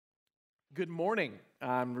Good morning.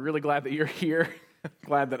 I'm really glad that you're here.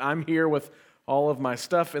 Glad that I'm here with all of my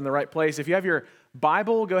stuff in the right place. If you have your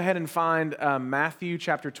Bible, go ahead and find Matthew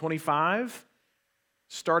chapter 25,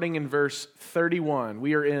 starting in verse 31.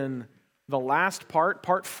 We are in the last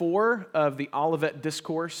part 4 of the Olivet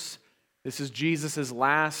Discourse. This is Jesus'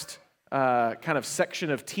 last kind of section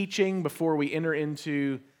of teaching before we enter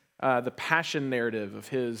into the passion narrative of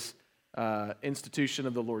his institution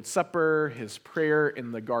of the Lord's Supper, his prayer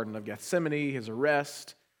in the Garden of Gethsemane, his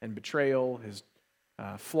arrest and betrayal, his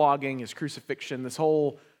flogging, his crucifixion, this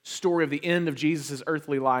whole story of the end of Jesus'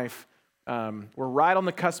 earthly life. We're right on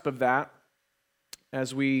the cusp of that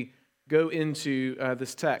as we go into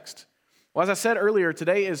this text. Well, as I said earlier,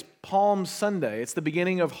 today is Palm Sunday. It's the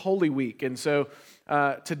beginning of Holy Week. And so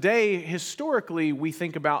today, historically, we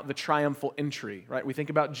think about the triumphal entry, right? We think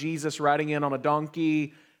about Jesus riding in on a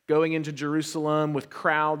donkey, going into Jerusalem with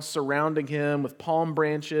crowds surrounding him with palm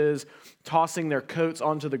branches, tossing their coats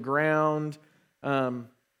onto the ground.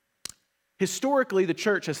 Historically, the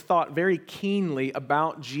church has thought very keenly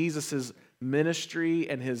about Jesus' ministry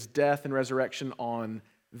and his death and resurrection on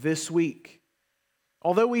this week.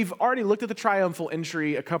 Although we've already looked at the triumphal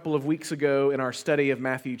entry a couple of weeks ago in our study of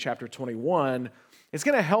Matthew chapter 21, it's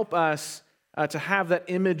going to help us to have that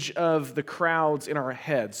image of the crowds in our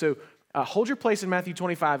head. So hold your place in Matthew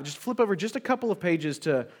 25. Just flip over just a couple of pages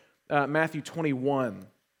to Matthew 21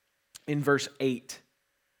 in verse 8.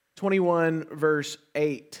 21 verse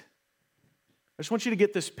 8. I just want you to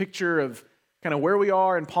get this picture of kind of where we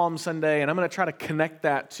are in Palm Sunday, and I'm going to try to connect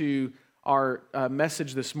that to our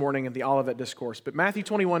message this morning in the Olivet Discourse. But Matthew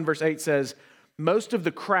 21 verse 8 says, "Most of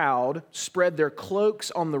the crowd spread their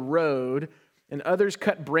cloaks on the road, and others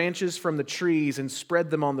cut branches from the trees and spread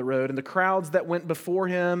them on the road. And the crowds that went before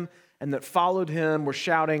him and that followed him were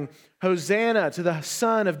shouting, 'Hosanna to the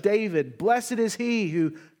Son of David. Blessed is he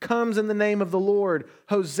who comes in the name of the Lord.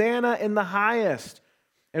 Hosanna in the highest.'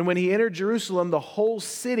 And when he entered Jerusalem, the whole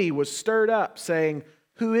city was stirred up, saying,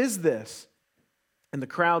 'Who is this?' And the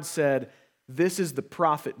crowd said, 'This is the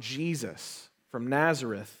prophet Jesus from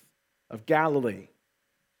Nazareth of Galilee.'"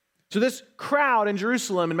 So this crowd in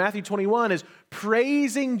Jerusalem in Matthew 21 is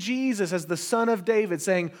praising Jesus as the Son of David,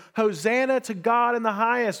 saying, "Hosanna to God in the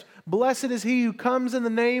highest. Blessed is he who comes in the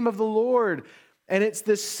name of the Lord." And it's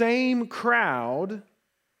this same crowd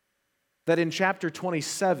that in chapter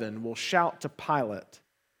 27 will shout to Pilate,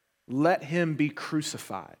 "Let him be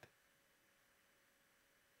crucified."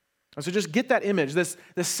 So just get that image.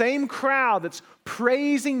 The same crowd that's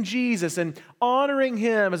praising Jesus and honoring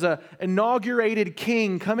him as an inaugurated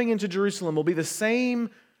king coming into Jerusalem will be the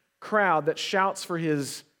same crowd that shouts for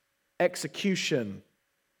his execution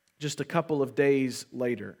just a couple of days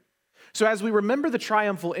later. So as we remember the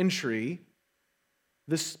triumphal entry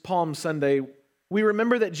this Palm Sunday, we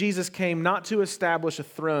remember that Jesus came not to establish a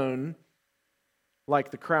throne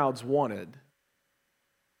like the crowds wanted,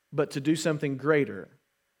 but to do something greater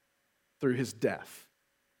through his death.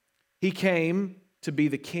 He came to be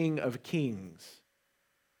the King of Kings.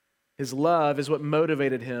 His love is what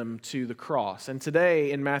motivated him to the cross. And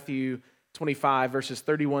today in Matthew 25, verses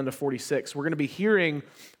 31 to 46, we're going to be hearing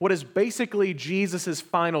what is basically Jesus'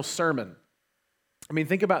 final sermon. I mean,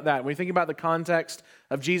 think about that. When we think about the context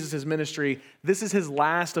of Jesus' ministry, this is his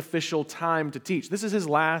last official time to teach. This is his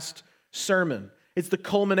last sermon. It's the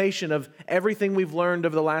culmination of everything we've learned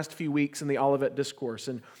over the last few weeks in the Olivet Discourse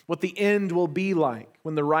and what the end will be like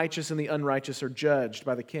when the righteous and the unrighteous are judged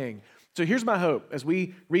by the King. So here's my hope as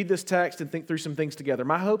we read this text and think through some things together.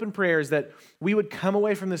 My hope and prayer is that we would come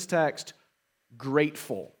away from this text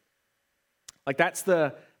grateful. Like that's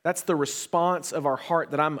the response of our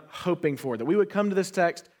heart that I'm hoping for, that we would come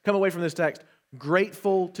away from this text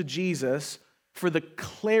grateful to Jesus for the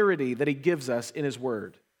clarity that he gives us in his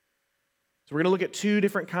word. So we're going to look at two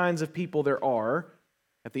different kinds of people there are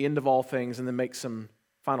at the end of all things and then make some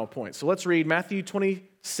final points. So let's read Matthew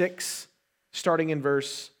 26, starting in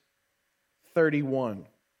verse 31,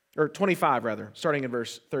 or 25 rather, starting in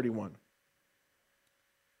verse 31.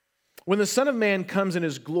 "When the Son of Man comes in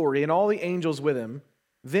his glory and all the angels with him,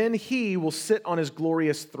 then he will sit on his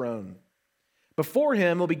glorious throne. Before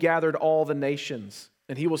him will be gathered all the nations,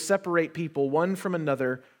 and he will separate people one from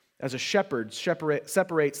another as a shepherd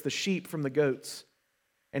separates the sheep from the goats.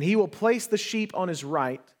 And he will place the sheep on his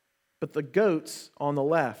right, but the goats on the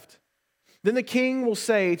left. Then the king will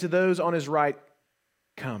say to those on his right,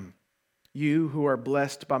 'Come, you who are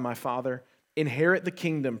blessed by my Father, inherit the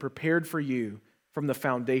kingdom prepared for you from the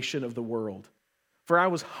foundation of the world. For I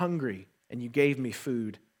was hungry, and you gave me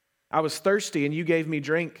food. I was thirsty, and you gave me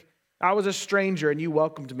drink. I was a stranger, and you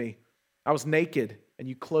welcomed me. I was naked, and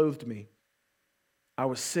you clothed me. I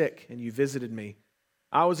was sick, and you visited me.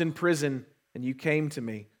 I was in prison, and you came to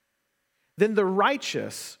me. Then the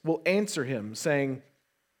righteous will answer him, saying,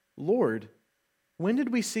 Lord, when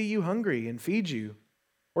did we see you hungry and feed you,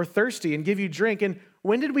 or thirsty and give you drink? And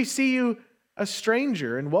when did we see you a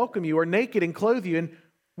stranger and welcome you, or naked and clothe you? And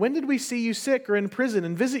when did we see you sick or in prison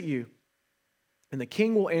and visit you? And the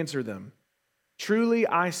king will answer them, truly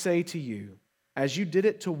I say to you, as you did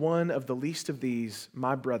it to one of the least of these,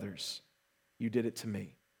 my brothers, you did it to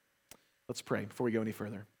me. Let's pray before we go any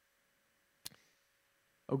further.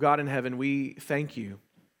 Oh God in heaven, we thank you.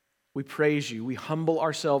 We praise you. We humble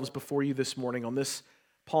ourselves before you this morning on this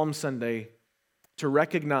Palm Sunday to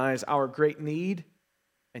recognize our great need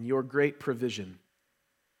and your great provision.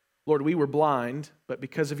 Lord, we were blind, but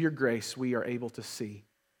because of your grace, we are able to see.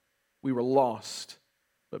 We were lost,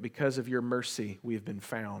 but because of your mercy, we have been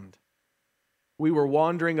found. We were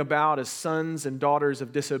wandering about as sons and daughters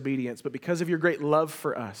of disobedience, but because of your great love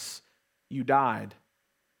for us, you died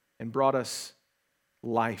and brought us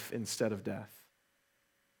life instead of death.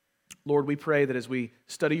 Lord, we pray that as we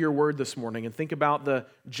study your word this morning and think about the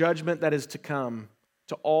judgment that is to come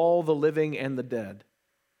to all the living and the dead,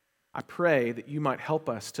 I pray that you might help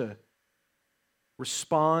us to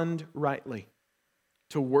respond rightly,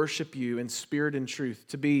 to worship you in spirit and truth,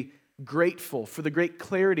 to be grateful for the great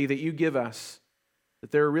clarity that you give us, that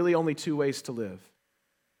there are really only two ways to live.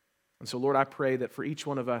 And so, Lord, I pray that for each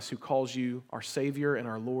one of us who calls you our Savior and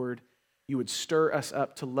our Lord, you would stir us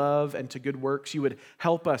up to love and to good works. You would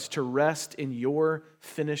help us to rest in your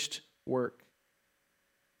finished work.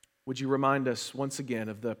 Would you remind us once again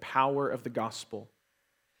of the power of the gospel?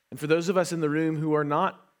 And for those of us in the room who are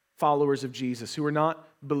not followers of Jesus, who are not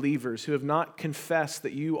believers, who have not confessed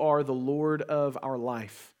that you are the Lord of our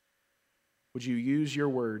life, would you use your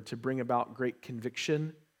word to bring about great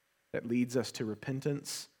conviction that leads us to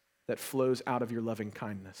repentance that flows out of your loving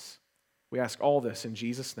kindness? We ask all this in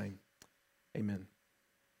Jesus' name. Amen.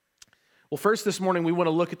 Well, first this morning, we want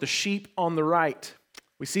to look at the sheep on the right.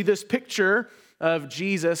 We see this picture of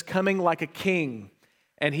Jesus coming like a king,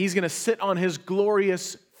 and he's going to sit on his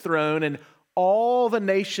glorious throne, and all the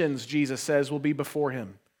nations, Jesus says, will be before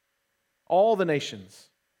him. All the nations.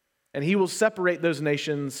 And he will separate those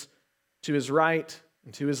nations to his right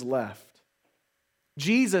and to his left.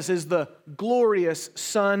 Jesus is the glorious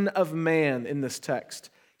Son of Man in this text.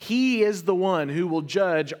 He is the one who will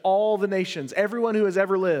judge all the nations. Everyone who has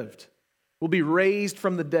ever lived will be raised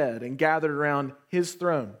from the dead and gathered around his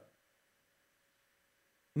throne.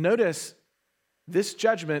 Notice, this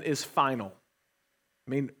judgment is final.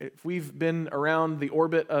 I mean, if we've been around the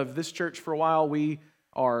orbit of this church for a while, we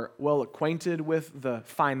are well acquainted with the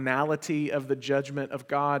finality of the judgment of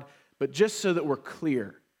God. But just so that we're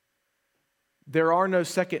clear, there are no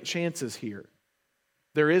second chances here.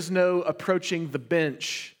 There is no approaching the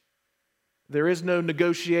bench. There is no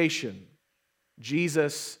negotiation.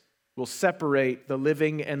 Jesus will separate the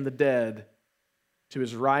living and the dead to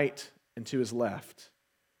his right and to his left.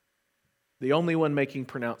 The only one making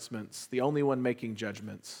pronouncements, the only one making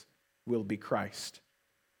judgments will be Christ.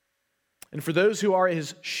 And for those who are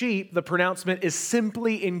his sheep, the pronouncement is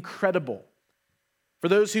simply incredible. For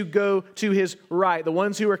those who go to his right, the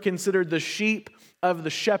ones who are considered the sheep of the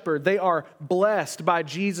shepherd, they are blessed by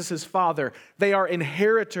Jesus' Father. They are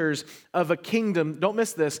inheritors of a kingdom, don't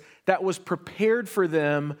miss this, that was prepared for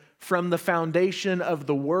them from the foundation of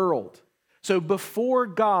the world. So before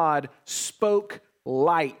God spoke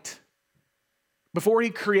light, before he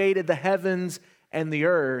created the heavens and the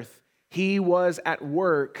earth, he was at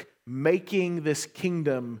work making this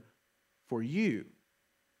kingdom for you,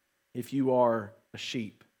 if you are a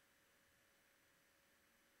sheep.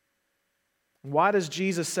 Why does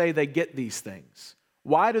Jesus say they get these things?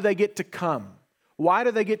 Why do they get to come? Why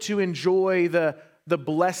do they get to enjoy the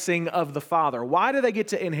blessing of the Father? Why do they get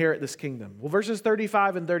to inherit this kingdom? Well, verses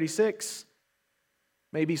 35 and 36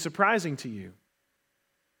 may be surprising to you.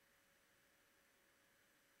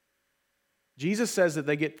 Jesus says that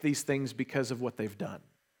they get these things because of what they've done.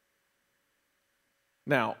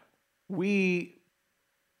 Now, we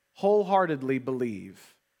wholeheartedly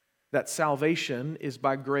believe that salvation is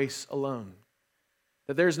by grace alone.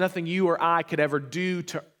 That there's nothing you or I could ever do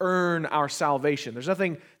to earn our salvation. There's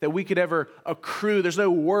nothing that we could ever accrue. There's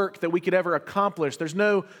no work that we could ever accomplish. There's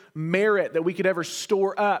no merit that we could ever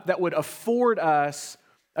store up that would afford us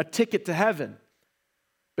a ticket to heaven.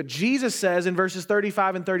 But Jesus says in verses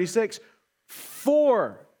 35 and 36,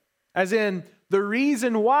 for, as in the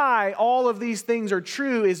reason why all of these things are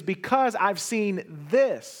true is because I've seen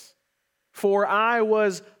this. For I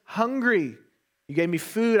was hungry. You gave me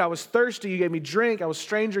food. I was thirsty. You gave me drink. I was a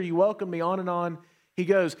stranger. You welcomed me, on and on. he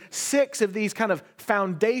goes, 6 of these kind of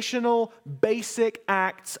foundational, basic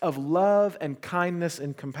acts of love and kindness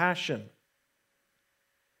and compassion.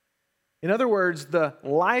 In other words, the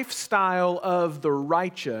lifestyle of the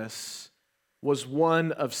righteous was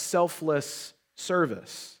one of selfless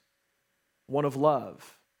service, one of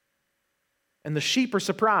love. And the sheep are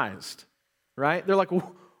surprised, right? They're like,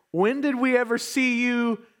 when did we ever see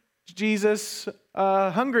you, Jesus,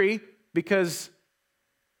 hungry? Because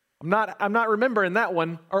I'm not remembering that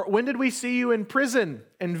one. Or when did we see you in prison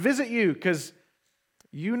and visit you? Because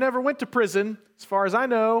you never went to prison, as far as I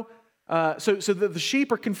know. So the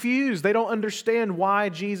sheep are confused. They don't understand why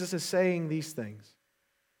Jesus is saying these things.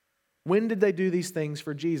 When did they do these things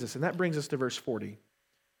for Jesus? And that brings us to verse 40,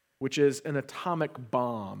 which is an atomic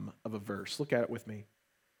bomb of a verse. Look at it with me.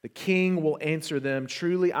 The king will answer them,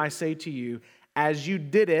 truly I say to you, as you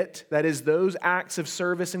did it, that is those acts of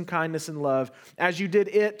service and kindness and love, as you did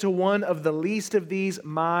it to one of the least of these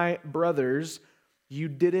my brothers, you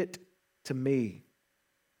did it to me.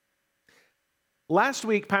 Last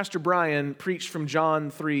week, Pastor Brian preached from John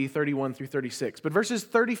 3, 31 through 36, but verses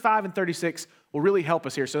 35 and 36 will really help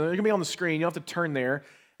us here. So they're going to be on the screen. You don't have to turn there.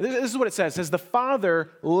 This is what it says. It says, the Father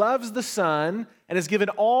loves the Son and has given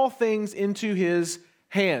all things into his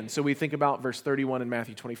hand. So we think about verse 31 in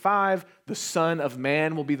Matthew 25. The Son of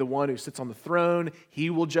Man will be the one who sits on the throne. He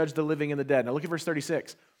will judge the living and the dead. Now look at verse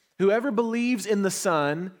 36. Whoever believes in the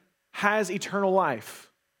Son has eternal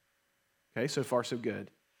life. Okay, so far so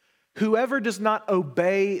good. Whoever does not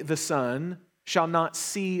obey the Son shall not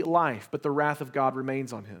see life, but the wrath of God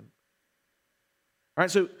remains on him. All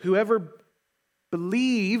right, so whoever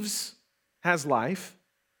believes has life.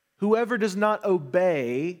 Whoever does not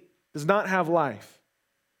obey does not have life.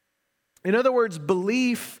 In other words,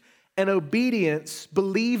 belief and obedience,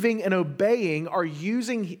 believing and obeying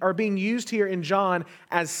are being used here in John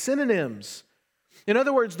as synonyms. In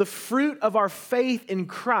other words, the fruit of our faith in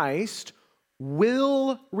Christ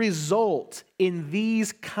will result in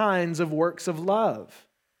these kinds of works of love.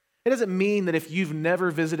 It doesn't mean that if you've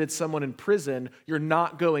never visited someone in prison, you're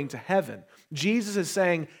not going to heaven. Jesus is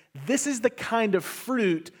saying this is the kind of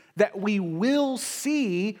fruit that we will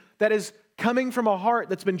see that is coming from a heart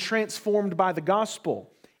that's been transformed by the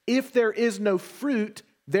gospel. If there is no fruit,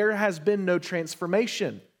 there has been no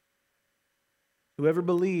transformation. Whoever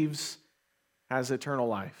believes has eternal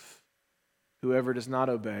life. Whoever does not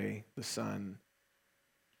obey the Son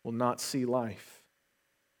will not see life.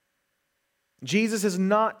 Jesus is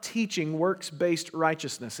not teaching works-based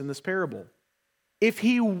righteousness in this parable. If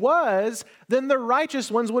he was, then the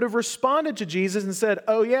righteous ones would have responded to Jesus and said,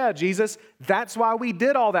 oh yeah, Jesus, that's why we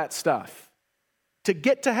did all that stuff, to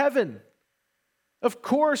get to heaven. Of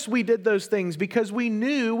course we did those things because we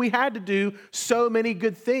knew we had to do so many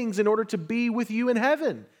good things in order to be with you in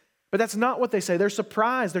heaven. But that's not what they say. They're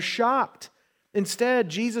surprised. They're shocked. Instead,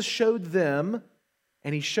 Jesus showed them,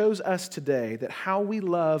 and he shows us today, that how we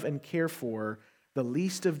love and care for the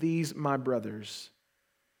least of these, my brothers,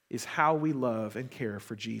 is how we love and care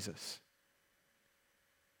for Jesus.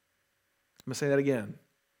 I'm going to say that again.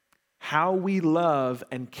 How we love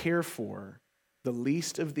and care for the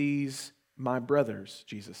least of these, my brothers,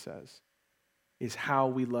 Jesus says, is how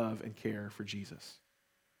we love and care for Jesus.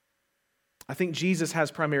 I think Jesus has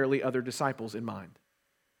primarily other disciples in mind.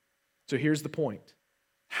 So here's the point.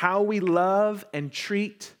 How we love and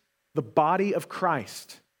treat the body of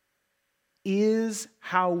Christ is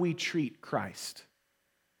how we treat Christ.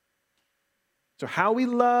 So how we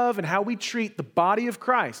love and how we treat the body of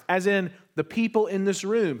Christ, as in the people in this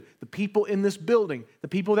room, the people in this building, the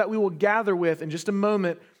people that we will gather with in just a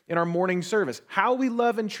moment in our morning service, how we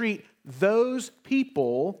love and treat those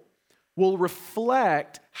people will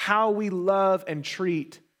reflect how we love and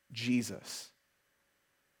treat Jesus.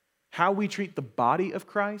 How we treat the body of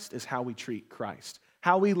Christ is how we treat Christ.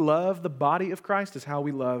 How we love the body of Christ is how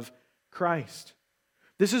we love Christ.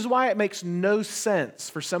 This is why it makes no sense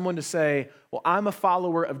for someone to say, well, I'm a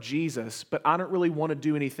follower of Jesus, but I don't really want to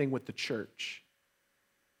do anything with the church.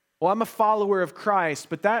 Well, I'm a follower of Christ,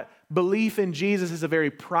 but that belief in Jesus is a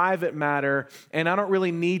very private matter, and I don't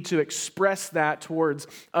really need to express that towards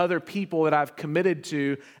other people that I've committed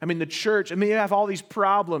to. I mean, the church, you have all these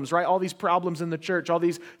problems, right? All these problems in the church, all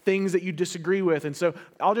these things that you disagree with, and so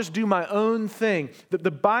I'll just do my own thing.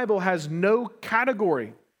 The Bible has no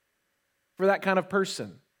category for that kind of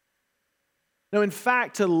person. No, in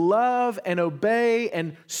fact, to love and obey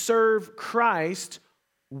and serve Christ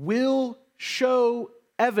will show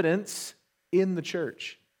evidence in the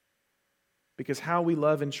church. Because how we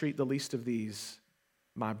love and treat the least of these,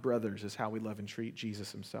 my brothers, is how we love and treat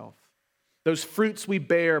Jesus himself. Those fruits we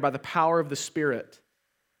bear by the power of the Spirit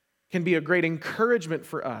can be a great encouragement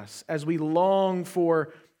for us as we long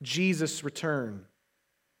for Jesus' return.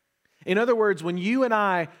 In other words, when you and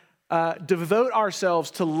I devote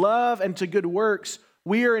ourselves to love and to good works,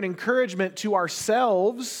 we are an encouragement to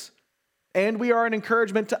ourselves and we are an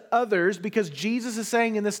encouragement to others, because Jesus is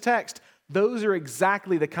saying in this text, those are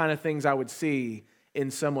exactly the kind of things I would see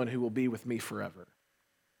in someone who will be with me forever.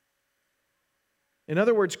 In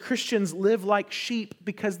other words, Christians live like sheep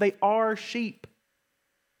because they are sheep.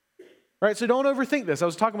 Right? So don't overthink this. I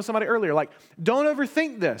was talking with somebody earlier, don't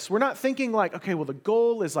overthink this. We're not thinking okay, well, the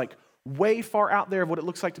goal is way far out there of what it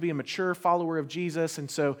looks like to be a mature follower of Jesus. And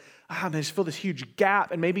so, I just feel this huge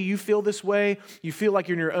gap. And maybe you feel this way. You feel like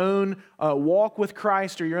you're in your own walk with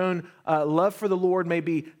Christ, or your own love for the Lord may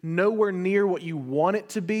be nowhere near what you want it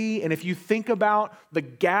to be. And if you think about the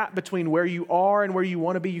gap between where you are and where you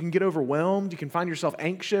want to be, you can get overwhelmed. You can find yourself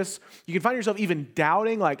anxious. You can find yourself even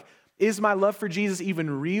doubting, is my love for Jesus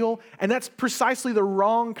even real? And that's precisely the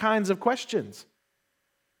wrong kinds of questions.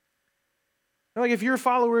 If you're a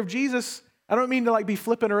follower of Jesus, I don't mean to be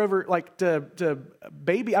flipping her over to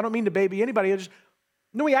baby. I don't mean to baby anybody.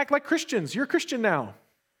 We act like Christians. You're a Christian now.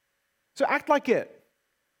 So act like it.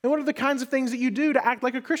 And what are the kinds of things that you do to act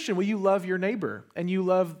like a Christian? Well, you love your neighbor and you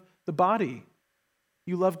love the body.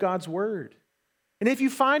 You love God's word. And if you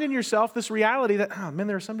find in yourself this reality that,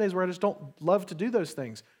 there are some days where I just don't love to do those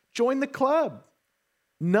things, join the club.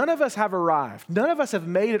 None of us have arrived. None of us have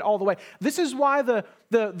made it all the way. This is why the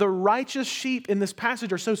righteous sheep in this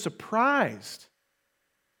passage are so surprised.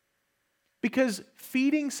 Because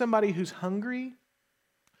feeding somebody who's hungry,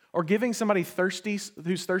 or giving somebody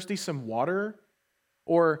who's thirsty some water,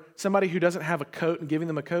 or somebody who doesn't have a coat and giving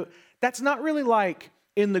them a coat, that's not really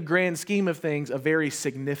in the grand scheme of things, a very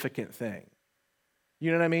significant thing.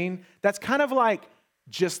 You know what I mean? That's kind of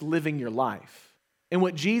just living your life. And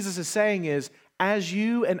what Jesus is saying is, as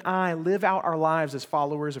you and I live out our lives as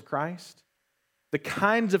followers of Christ, the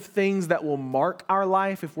kinds of things that will mark our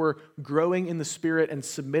life if we're growing in the Spirit and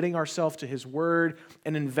submitting ourselves to His Word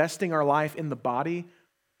and investing our life in the body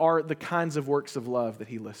are the kinds of works of love that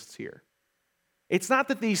He lists here. It's not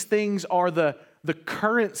that these things are the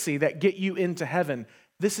currency that get you into heaven.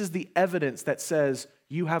 This is the evidence that says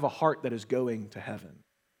you have a heart that is going to heaven.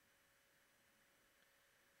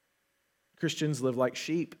 Christians live like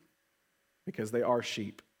sheep because they are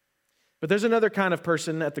sheep. But there's another kind of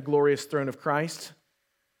person at the glorious throne of Christ.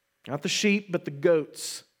 Not the sheep, but the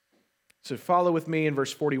goats. So follow with me in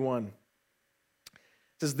verse 41. It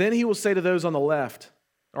says, "Then he will say to those on the left,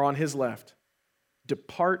 or on his left,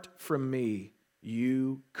 'Depart from me,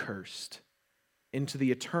 you cursed, into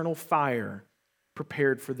the eternal fire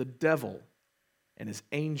prepared for the devil and his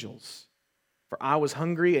angels. For I was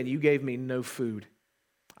hungry, and you gave me no food.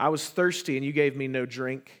 I was thirsty, and you gave me no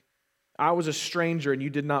drink. I was a stranger, and you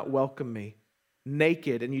did not welcome me.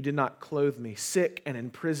 Naked, and you did not clothe me. Sick and in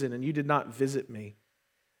prison, and you did not visit me.'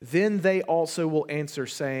 Then they also will answer,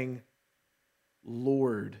 saying,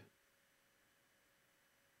 'Lord,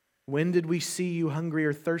 when did we see you hungry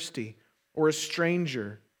or thirsty, or a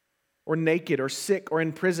stranger, or naked, or sick, or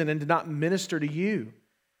in prison, and did not minister to you?'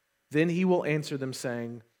 Then he will answer them,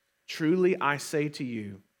 saying, 'Truly I say to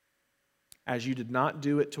you, as you did not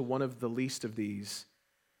do it to one of the least of these,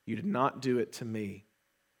 you did not do it to me.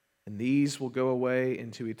 And these will go away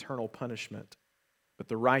into eternal punishment, but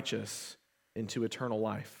the righteous into eternal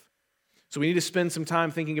life.'" So we need to spend some time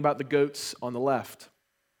thinking about the goats on the left.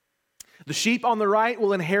 The sheep on the right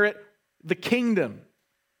will inherit the kingdom.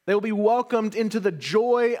 They will be welcomed into the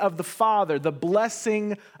joy of the Father, the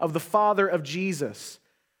blessing of the Father of Jesus.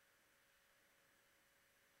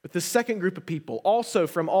 But the second group of people, also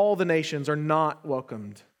from all the nations, are not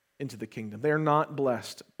welcomed into the kingdom. They are not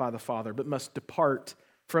blessed by the Father, but must depart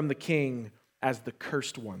from the King as the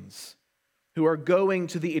cursed ones, who are going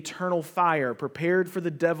to the eternal fire prepared for the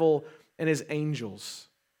devil and his angels.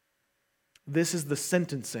 This is the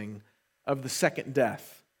sentencing of the second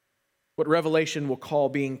death, what Revelation will call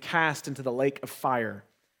being cast into the lake of fire.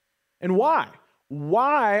 And why?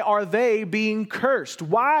 Why are they being cursed?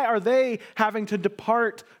 Why are they having to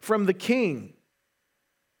depart from the King?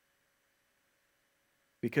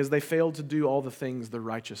 Because they failed to do all the things the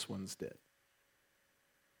righteous ones did.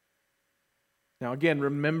 Now again,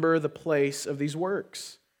 remember the place of these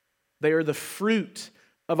works. They are the fruit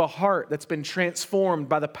of a heart that's been transformed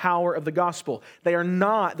by the power of the gospel. They are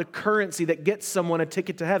not the currency that gets someone a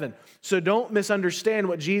ticket to heaven. So don't misunderstand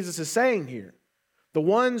what Jesus is saying here. The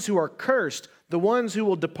ones who are cursed, the ones who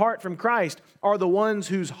will depart from Christ, are the ones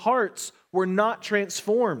whose hearts were not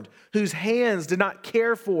transformed, whose hands did not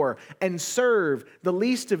care for and serve the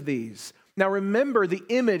least of these. Now remember the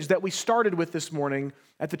image that we started with this morning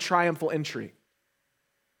at the triumphal entry.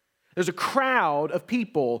 There's a crowd of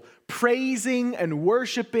people praising and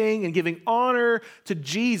worshiping and giving honor to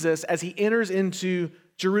Jesus as he enters into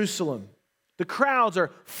Jerusalem. The crowds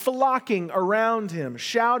are flocking around him,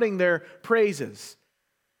 shouting their praises.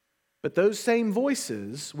 But those same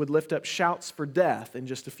voices would lift up shouts for death in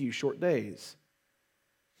just a few short days.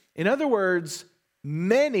 In other words,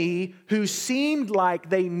 many who seemed like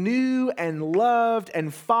they knew and loved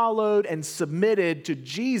and followed and submitted to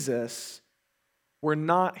Jesus were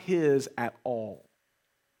not his at all.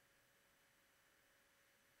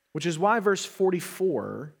 Which is why verse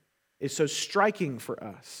 44 is so striking for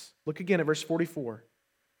us. Look again at verse 44.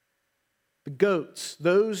 The goats,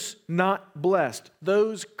 those not blessed,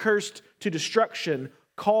 those cursed to destruction,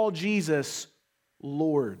 call Jesus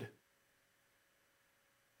Lord.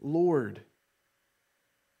 Lord.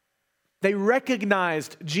 They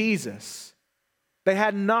recognized Jesus. They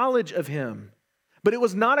had knowledge of him. But it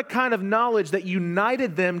was not a kind of knowledge that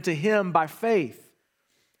united them to him by faith.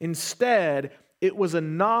 Instead, it was a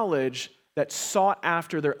knowledge that sought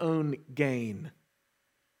after their own gain.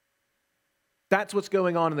 That's what's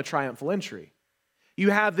going on in the triumphal entry.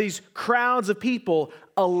 You have these crowds of people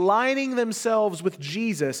aligning themselves with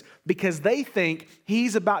Jesus because they think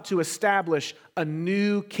he's about to establish a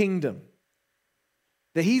new kingdom.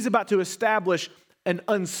 That he's about to establish an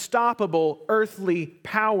unstoppable earthly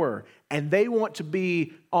power, and they want to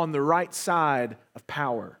be on the right side of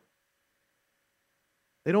power.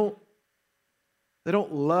 They don't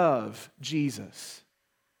love Jesus.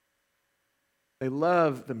 They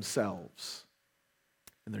love themselves,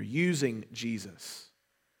 and they're using Jesus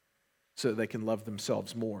so that they can love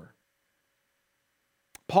themselves more.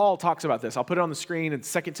 Paul talks about this. I'll put it on the screen in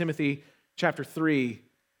 2 Timothy chapter 3.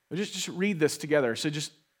 We'll just read this together.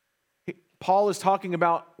 Paul is talking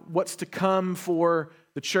about what's to come for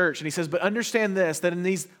the church. And he says, but understand this, that in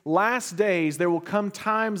these last days there will come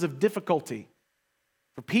times of difficulty.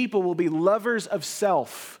 For people will be lovers of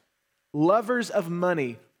self, lovers of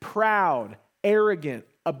money, proud, arrogant,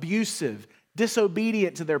 abusive,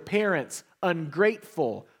 disobedient to their parents,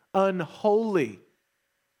 ungrateful, unholy,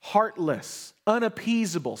 heartless,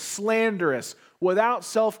 unappeasable, slanderous, without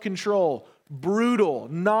self-control, brutal,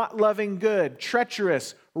 not loving good,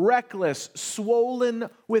 treacherous, reckless, swollen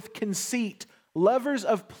with conceit, lovers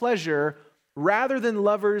of pleasure rather than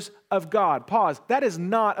lovers of God. Pause. That is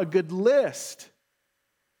not a good list.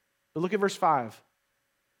 But look at verse 5.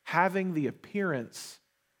 Having the appearance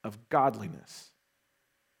of godliness,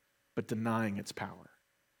 but denying its power.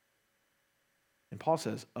 And Paul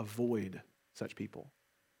says, avoid such people.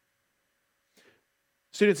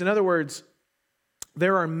 Students, in other words,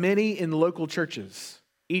 there are many in local churches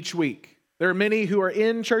each week. There are many who are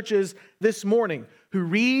in churches this morning who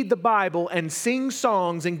read the Bible and sing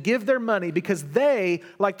songs and give their money because they,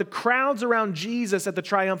 like the crowds around Jesus at the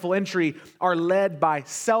triumphal entry, are led by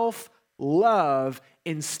self-love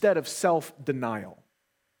instead of self-denial.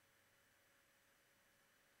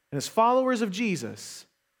 And as followers of Jesus,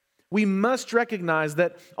 we must recognize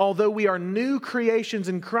that although we are new creations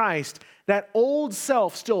in Christ, that old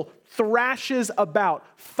self still thrashes about,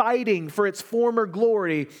 fighting for its former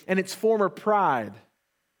glory and its former pride.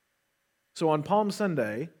 So on Palm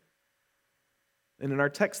Sunday, and in our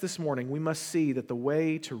text this morning, we must see that the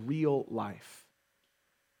way to real life,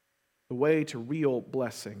 the way to real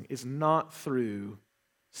blessing, is not through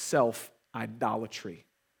self-idolatry,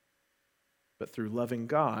 but through loving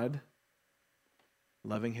God,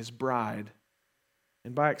 loving his bride,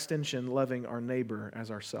 and by extension, loving our neighbor as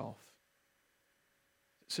ourselves.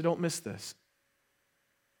 So don't miss this.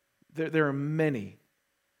 There are many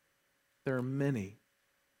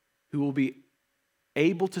who will be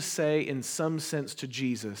able to say in some sense to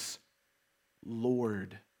Jesus,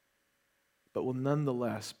 Lord, but will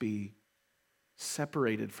nonetheless be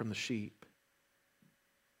separated from the sheep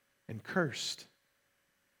and cursed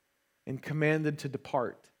and commanded to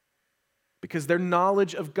depart. Because their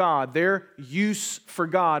knowledge of God, their use for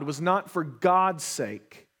God was not for God's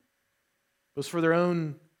sake. It was for their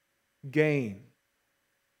own gain,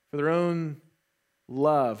 for their own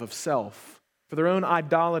love of self, for their own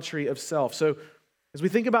idolatry of self. So as we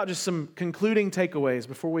think about just some concluding takeaways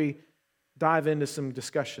before we dive into some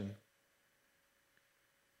discussion,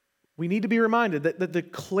 we need to be reminded that the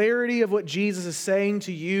clarity of what Jesus is saying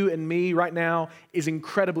to you and me right now is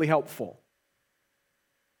incredibly helpful.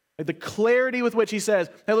 Like the clarity with which he says,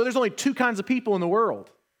 hey, look, there's only two kinds of people in the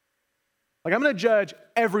world. Like, I'm going to judge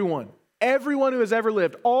everyone. Everyone who has ever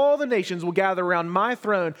lived, all the nations will gather around my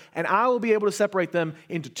throne, and I will be able to separate them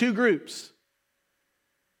into two groups.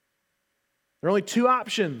 There are only two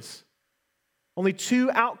options. Only two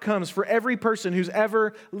outcomes for every person who's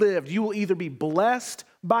ever lived. You will either be blessed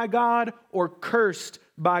by God or cursed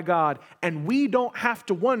by God. And we don't have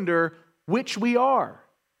to wonder which we are.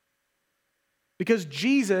 Because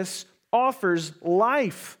Jesus offers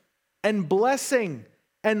life and blessing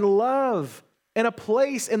and love and a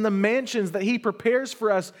place in the mansions that he prepares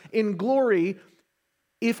for us in glory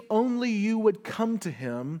if only you would come to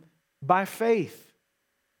him by faith.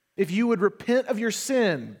 If you would repent of your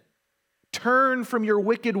sin, turn from your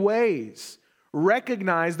wicked ways,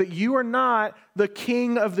 recognize that you are not the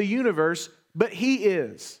king of the universe, but he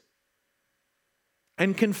is.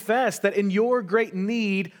 And confess that in your great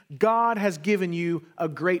need, God has given you a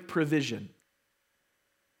great provision.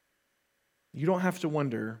 You don't have to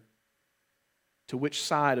wonder to which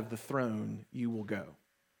side of the throne you will go.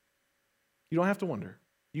 You don't have to wonder.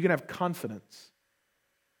 You can have confidence.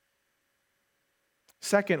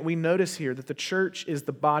 Second, we notice here that the church is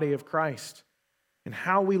the body of Christ. And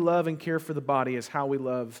how we love and care for the body is how we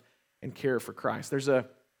love and care for Christ. There's a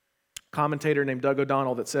commentator named Doug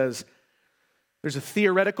O'Donnell that says there's a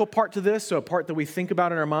theoretical part to this, so a part that we think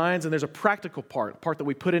about in our minds, and there's a practical part, a part that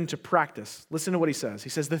we put into practice. Listen to what he says. He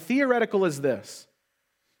says, the theoretical is this: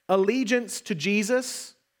 allegiance to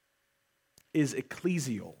Jesus is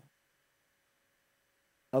ecclesial.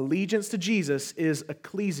 Allegiance to Jesus is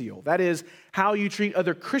ecclesial. That is, how you treat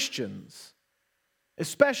other Christians,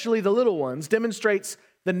 especially the little ones, demonstrates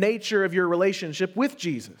the nature of your relationship with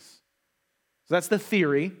Jesus. So that's the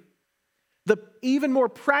theory. The even more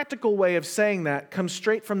practical way of saying that comes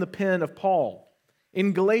straight from the pen of Paul.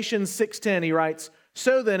 In Galatians 6:10, he writes,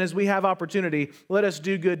 "So then, as we have opportunity, let us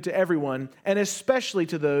do good to everyone, and especially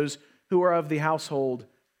to those who are of the household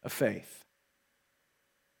of faith."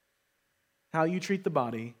 How you treat the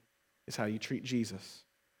body is how you treat Jesus.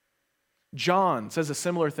 John says a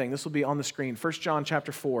similar thing. This will be on the screen. 1 John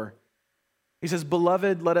chapter 4. He says,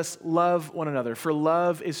 "Beloved, let us love one another, for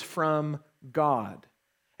love is from God.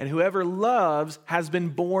 And whoever loves has been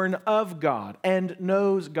born of God and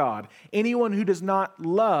knows God. Anyone who does not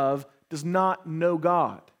love does not know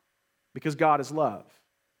God, because God is love."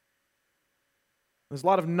 There's a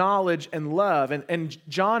lot of knowledge and love, and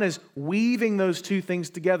John is weaving those two things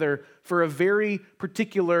together for a very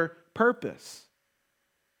particular purpose.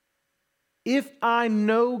 If I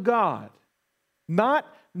know God, not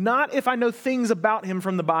if I know things about him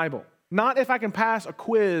from the Bible, not if I can pass a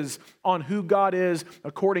quiz on who God is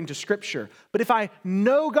according to Scripture, but if I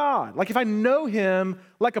know God, like if I know him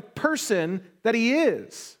like a person that he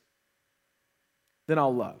is, then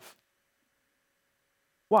I'll love.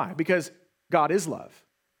 Why? Because God is love.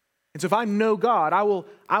 And so if I know God, I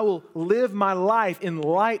will live my life in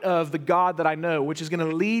light of the God that I know, which is going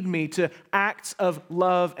to lead me to acts of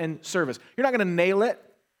love and service. You're not going to nail it.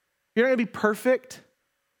 You're not going to be perfect.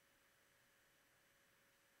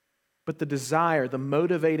 But the desire, the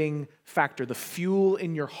motivating factor, the fuel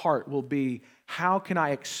in your heart will be, how can I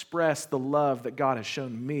express the love that God has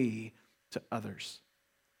shown me to others?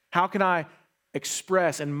 How can I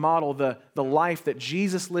express and model the life that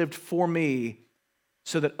Jesus lived for me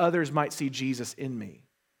so that others might see Jesus in me?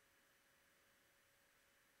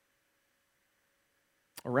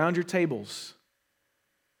 Around your tables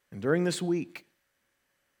and during this week,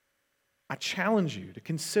 I challenge you to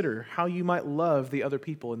consider how you might love the other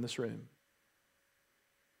people in this room.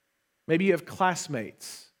 Maybe you have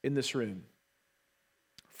classmates in this room,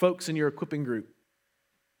 folks in your equipping group,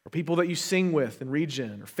 or people that you sing with in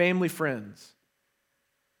Regen, or family friends.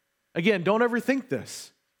 Again, don't overthink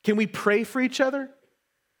this. Can we pray for each other?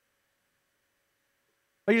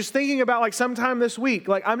 Like, just thinking about like sometime this week,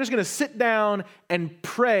 like I'm just going to sit down and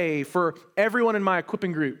pray for everyone in my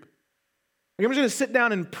equipping group. Like, I'm just going to sit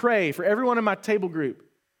down and pray for everyone in my table group.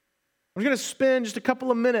 I'm just going to spend just a couple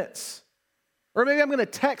of minutes. Or maybe I'm going to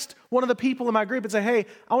text one of the people in my group and say, "Hey,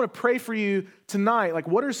 I want to pray for you tonight. Like,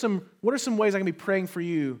 what are some ways I can be praying for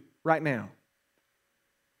you right now?"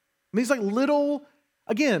 And these like little,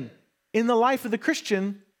 again, in the life of the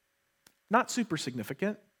Christian, not super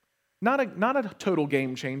significant, not a total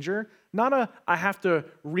game changer, I have to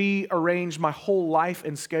rearrange my whole life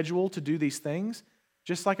and schedule to do these things,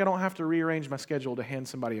 just like I don't have to rearrange my schedule to hand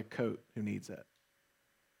somebody a coat who needs it.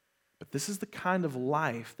 But this is the kind of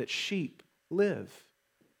life that sheep live.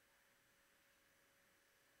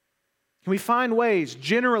 Can we find ways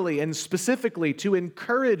generally and specifically to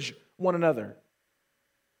encourage one another?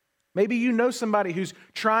 Maybe you know somebody who's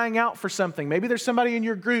trying out for something. Maybe there's somebody in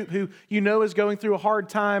your group who you know is going through a hard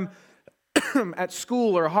time at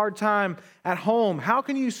school or a hard time at home. How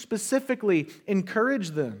can you specifically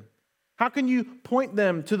encourage them? How can you point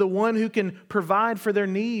them to the one who can provide for their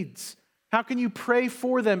needs? How can you pray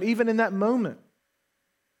for them even in that moment?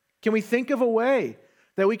 Can we think of a way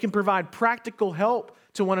that we can provide practical help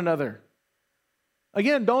to one another?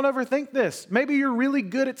 Again, don't overthink this. Maybe you're really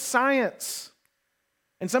good at science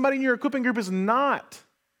and somebody in your equipping group is not.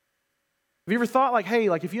 Have you ever thought like, hey,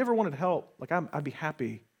 like if you ever wanted help, like I'd be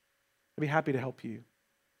happy. I'd be happy to help you.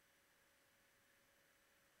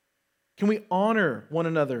 Can we honor one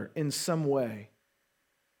another in some way?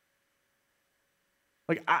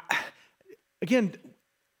 Like, again,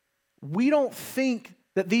 we don't think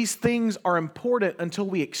that these things are important until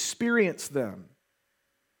we experience them.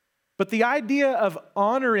 But the idea of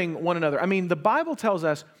honoring one another, I mean, the Bible tells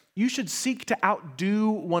us you should seek to outdo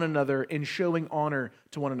one another in showing honor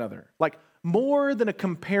to one another. Like more than a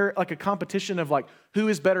competition of like who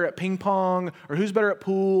is better at ping pong or who's better at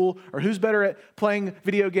pool or who's better at playing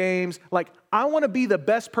video games. Like I want to be the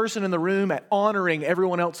best person in the room at honoring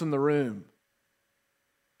everyone else in the room.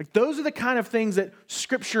 Like those are the kind of things that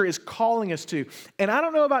Scripture is calling us to. And I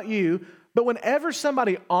don't know about you, but whenever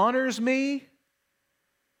somebody honors me,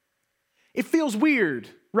 it feels weird,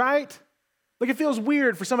 right? Like it feels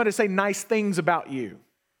weird for somebody to say nice things about you,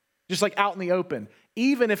 just like out in the open,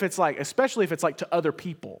 even if it's like, especially if it's like to other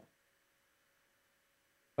people.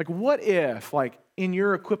 Like what if like in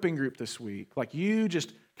your equipping group this week, like you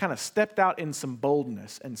just kind of stepped out in some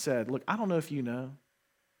boldness and said, look, I don't know if you know,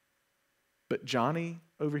 but Johnny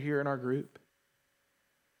over here in our group,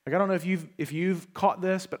 like I don't know if you've caught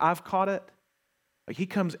this, but I've caught it. Like he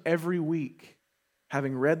comes every week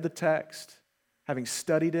having read the text, having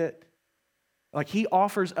studied it. Like he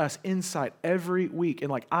offers us insight every week. And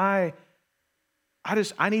like I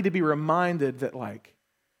need to be reminded that like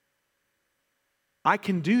I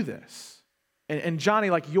can do this. And Johnny,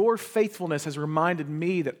 like your faithfulness has reminded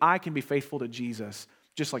me that I can be faithful to Jesus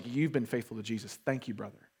just like you've been faithful to Jesus. Thank you,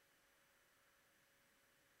 brother.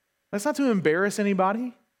 That's not to embarrass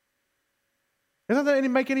anybody. It's not to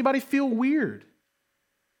make anybody feel weird.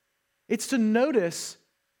 It's to notice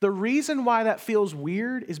the reason why that feels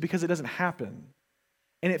weird is because it doesn't happen.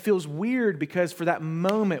 And it feels weird because for that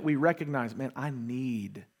moment we recognize, man, I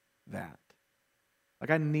need that. Like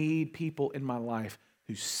I need people in my life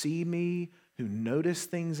who see me, who notice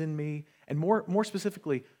things in me, and more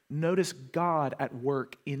specifically, notice God at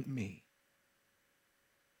work in me.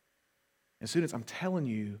 And students, I'm telling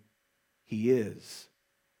you, He is.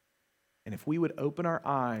 And if we would open our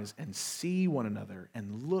eyes and see one another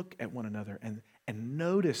and look at one another and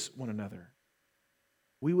notice one another,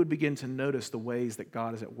 we would begin to notice the ways that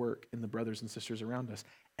God is at work in the brothers and sisters around us,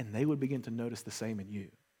 and they would begin to notice the same in you.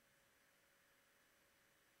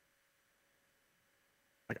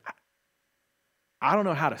 Like, I don't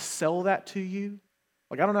know how to sell that to you.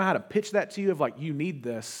 Like, I don't know how to pitch that to you of like, you need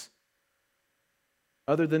this,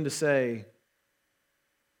 other than to say,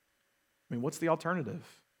 I mean, what's the alternative?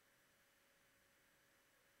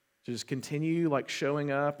 To just continue like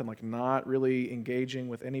showing up and like not really engaging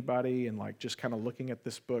with anybody and like just kind of looking at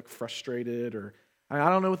this book frustrated, or I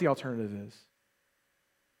don't know what the alternative is.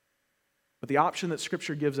 But the option that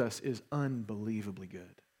Scripture gives us is unbelievably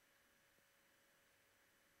good.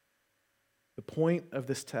 The point of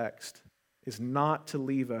this text is not to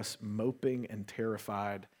leave us moping and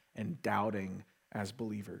terrified and doubting as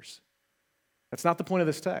believers. That's not the point of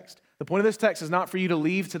this text. The point of this text is not for you to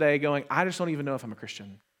leave today going, I just don't even know if I'm a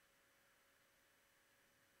Christian.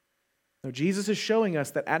 No, Jesus is showing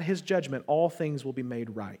us that at His judgment, all things will be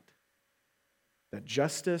made right, that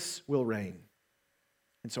justice will reign.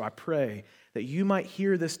 And so I pray that you might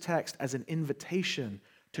hear this text as an invitation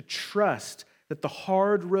to trust that the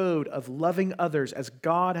hard road of loving others as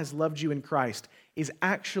God has loved you in Christ is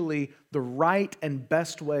actually the right and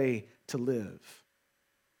best way to live.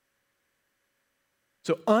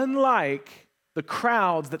 So unlike the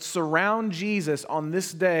crowds that surround Jesus on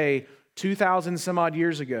this day 2,000 some odd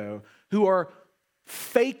years ago, who are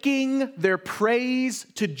faking their praise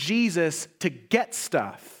to Jesus to get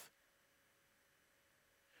stuff,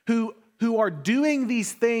 who are doing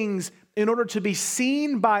these things in order to be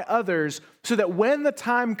seen by others so that when the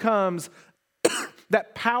time comes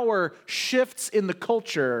that power shifts in the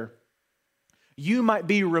culture, you might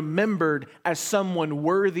be remembered as someone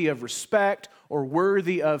worthy of respect or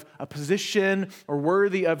worthy of a position or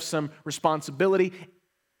worthy of some responsibility.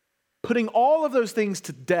 Putting all of those things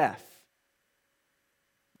to death,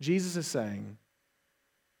 Jesus is saying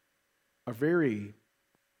a very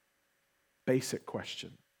basic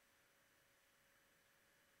question.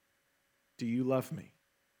 Do you love me?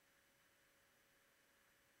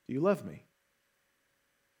 Do you love me?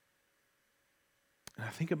 And I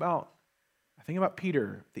think about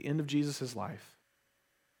Peter at the end of Jesus' life.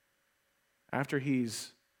 After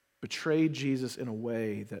he's betrayed Jesus in a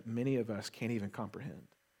way that many of us can't even comprehend.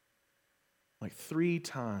 Like 3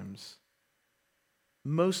 times,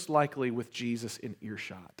 most likely with Jesus in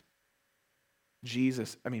earshot.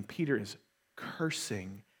 Peter is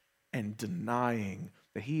cursing and denying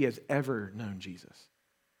that he has ever known Jesus.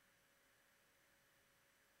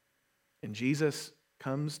 And Jesus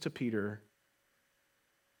comes to Peter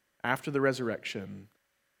after the resurrection,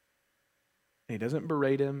 and he doesn't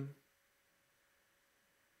berate him.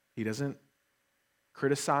 He doesn't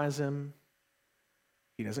criticize him.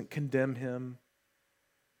 He doesn't condemn him.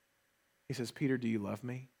 He says, Peter, do you love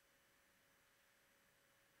me?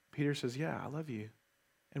 Peter says, yeah, I love you.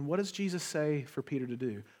 And what does Jesus say for Peter to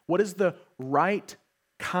do? What is the right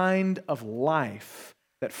kind of life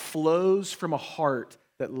that flows from a heart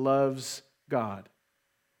that loves God?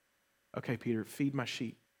 Okay, Peter, feed my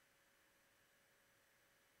sheep.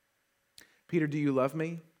 Peter, do you love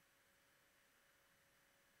me?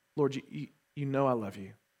 Lord, you know I love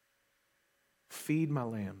you. Feed my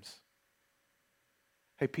lambs.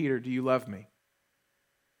 Hey, Peter, do you love me?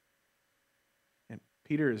 And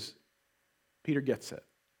Peter gets it,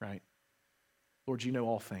 right? Lord, you know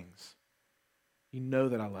all things. You know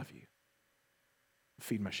that I love you.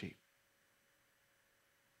 Feed my sheep.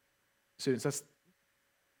 Students,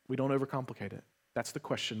 we don't overcomplicate it. That's the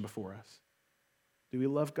question before us. Do we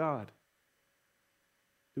love God?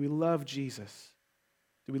 Do we love Jesus?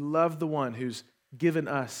 Do we love the one who's given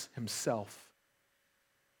us himself?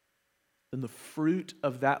 Then the fruit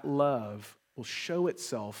of that love will show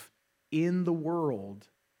itself in the world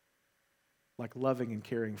like loving and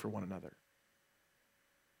caring for one another.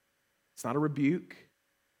 It's not a rebuke.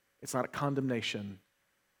 It's not a condemnation.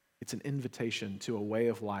 It's an invitation to a way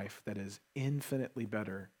of life that is infinitely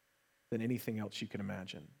better than anything else you can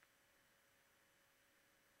imagine.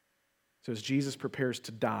 So as Jesus prepares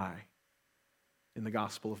to die in the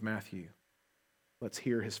Gospel of Matthew, let's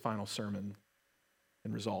hear his final sermon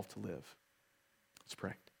and resolve to live. Let's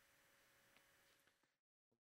pray.